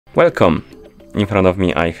Welcome! In front of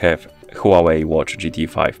me I have Huawei Watch GT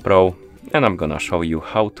 5 Pro and I'm gonna show you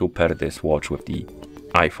how to pair this watch with the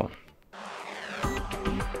iPhone.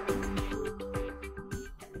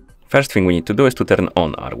 First thing we need to do is to turn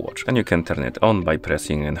on our watch, and you can turn it on by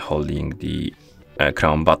pressing and holding the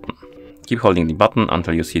crown button. Keep holding the button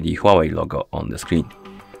until you see the Huawei logo on the screen.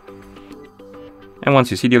 And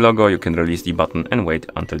once you see the logo, you can release the button and wait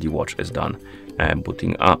until the watch is done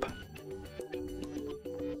booting up.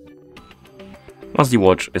 Once the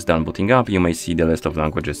watch is done booting up, you may see the list of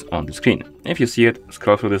languages on the screen. If you see it,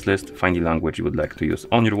 scroll through this list, find the language you would like to use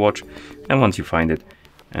on your watch, and once you find it,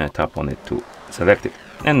 tap on it to select it.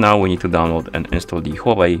 And now we need to download and install the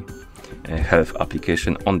Huawei Health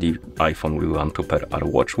application on the iPhone we want to pair our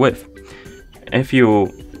watch with. If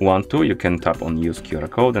you want to, you can tap on use QR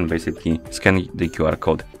code and basically scan the QR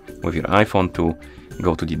code with your iPhone to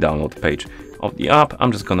go to the download page of the app.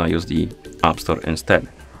 I'm just gonna use the App Store instead.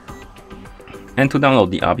 And to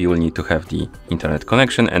download the app, you will need to have the internet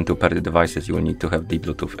connection, and to pair the devices, you will need to have the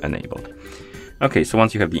Bluetooth enabled. Okay, so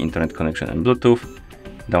once you have the internet connection and Bluetooth,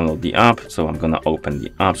 download the app. So I'm gonna open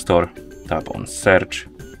the App Store, tap on search,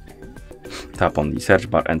 tap on the search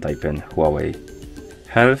bar and type in Huawei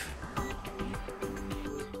Health.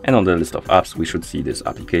 And on the list of apps, we should see this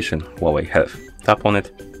application, Huawei Health. Tap on it,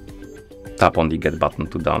 tap on the get button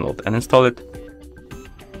to download and install it.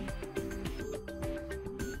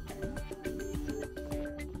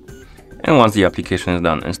 And once the application is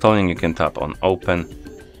done installing, you can tap on open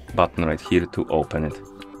button right here to open it.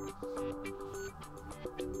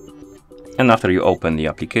 And after you open the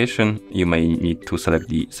application, you may need to select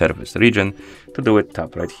the service region. To do it,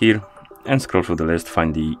 tap right here and scroll through the list,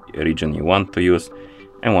 find the region you want to use.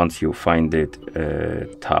 And once you find it,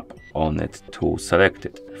 tap on it to select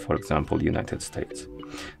it. For example, United States.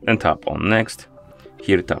 Then tap on next.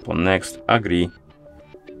 Here tap on next, agree.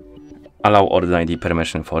 Allow or deny the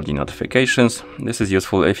permission for the notifications. This is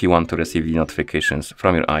useful if you want to receive the notifications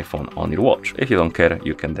from your iPhone on your watch. If you don't care,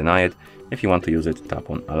 you can deny it. If you want to use it,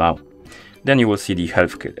 tap on allow. Then you will see the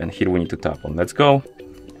health kit, and here we need to tap on let's go.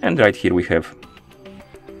 And right here we have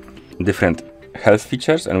different health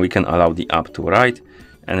features, and we can allow the app to write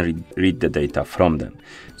and read the data from them.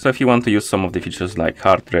 So if you want to use some of the features like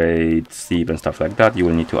heart rate, sleep and stuff like that, you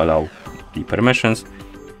will need to allow the permissions,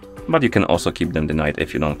 but you can also keep them denied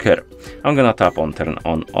if you don't care. I'm gonna tap on turn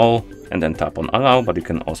on all and then tap on allow, but you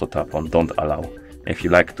can also tap on don't allow if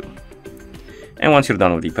you like to. And once you're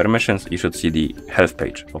done with the permissions, you should see the health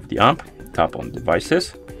page of the app. Tap on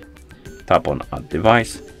devices, tap on add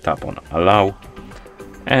device, tap on allow,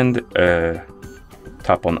 and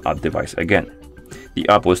tap on add device again. The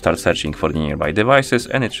app will start searching for the nearby devices,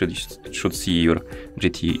 and it should see your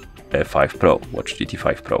GT 5 Pro, Watch GT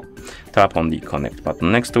 5 Pro. Tap on the connect button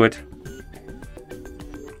next to it.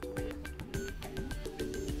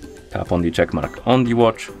 Tap on the check mark on the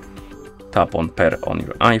watch. Tap on pair on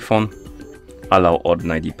your iPhone. Allow or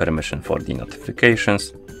deny the permission for the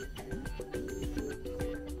notifications.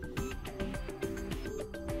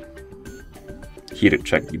 Here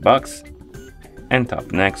check the box and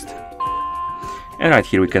tap next. And right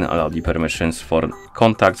here we can allow the permissions for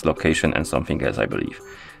contacts, location and something else, I believe.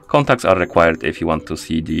 Contacts are required if you want to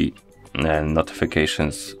see the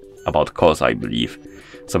notifications about calls, I believe.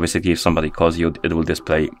 So basically if somebody calls you, it will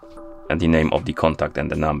display the name of the contact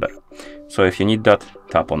and the number. So if you need that,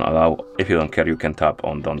 tap on allow. If you don't care, you can tap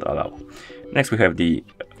on don't allow. Next we have the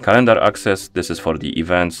calendar access. This is for the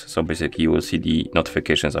events. So basically you will see the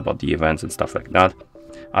notifications about the events and stuff like that.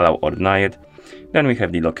 Allow or deny it. Then we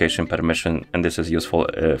have the location permission, and this is useful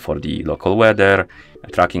for the local weather,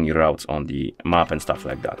 tracking your routes on the map and stuff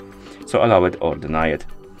like that. So allow it or deny it.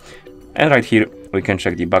 And right here we can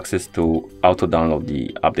check the boxes to auto download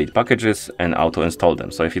the update packages and auto install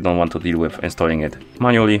them. So if you don't want to deal with installing it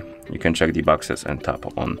manually, you can check the boxes and tap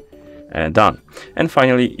on done. And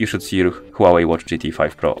finally, you should see your Huawei Watch GT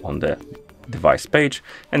 5 Pro on the device page.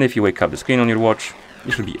 And if you wake up the screen on your watch,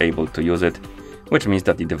 you should be able to use it, which means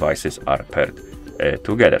that the devices are paired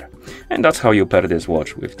together. And that's how you pair this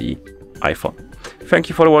watch with the iPhone. Thank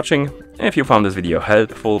you for watching. If you found this video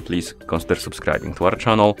helpful, please consider subscribing to our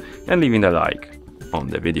channel and leaving a like on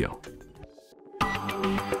the video.